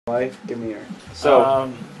Wife, give me here.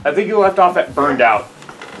 So, I think you left off at burned out.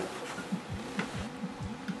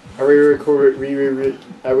 Are we recording?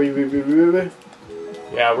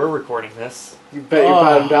 Yeah, we're recording this. You bet your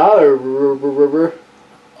bottom dollar.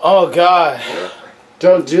 Oh God!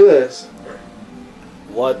 Don't do this.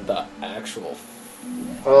 What the actual?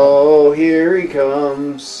 Oh, here he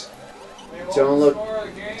comes. Don't look.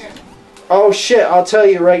 Oh shit! I'll tell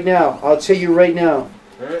you right now.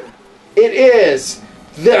 It is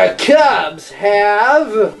the Cubs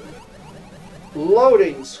have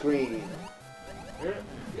loading screen.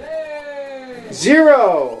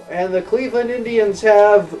 0, and the Cleveland Indians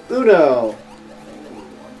have uno.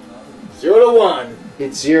 0-1.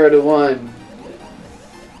 It's 0-1.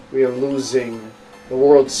 We are losing the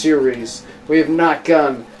World Series. We have not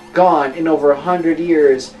gone in over 100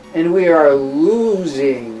 years, and we are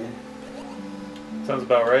losing. Sounds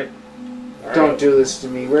about right. Don't do this to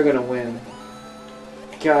me. We're gonna win.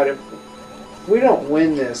 God, if we don't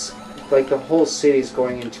win this, like the whole city's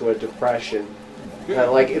going into a depression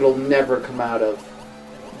that like it'll never come out of.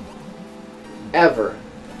 Ever.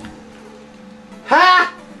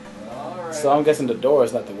 Ha! So I'm guessing the door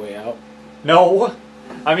is not the way out. No!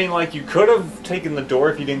 I mean, like, you could have taken the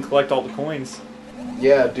door if you didn't collect all the coins.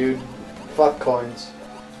 Yeah, dude. Fuck coins.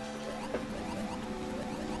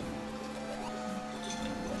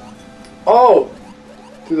 Oh!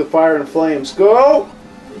 Through the fire and flames. Go!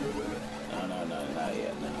 No, not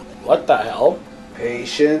yet. No. What the hell?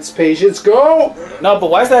 Patience, patience, go! No, but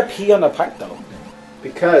why is that pee on the pipe though?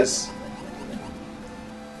 Because.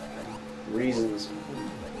 Reasons.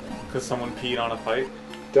 Because someone peed on a pipe.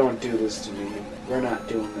 Don't do this to me. We're not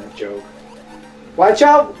doing that joke. Watch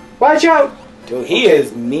out! Watch out! Dude, he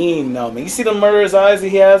is mean, though. Man, you see the murderer's eyes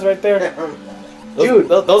he has right there? Dude,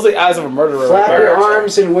 those are the eyes of a murderer. flap right your there.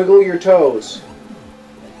 arms and wiggle your toes.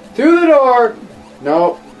 Through the door.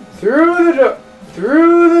 No. Through the door.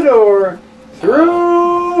 Through the door.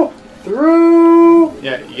 Through.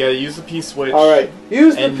 Yeah, you gotta use the P switch. Alright.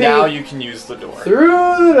 Use the and P. now you can use the door. Through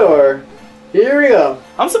the door. Here we go.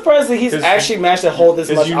 I'm surprised that he's actually managed to hold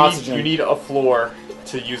this much oxygen. You need a floor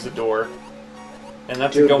to use the door. And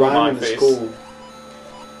that's Dude, a go in my rhyming is face. cool.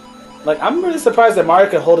 Like, I'm really surprised that Mario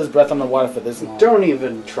could hold his breath underwater for this long. Don't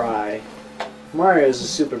even try. Mario's a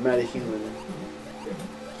super metahuman.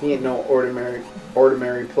 He ain't no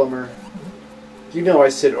ordinary plumber. You know I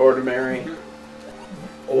said ordinary.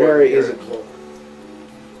 Mary isn't.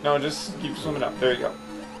 No, just keep swimming up. There you go.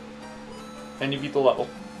 And you beat the level.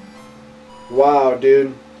 Wow,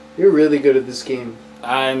 dude. You're really good at this game.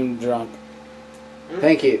 I'm drunk.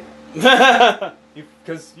 Thank you.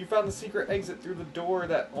 Because you found the secret exit through the door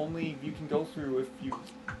that only you can go through if you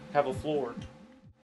have a floor.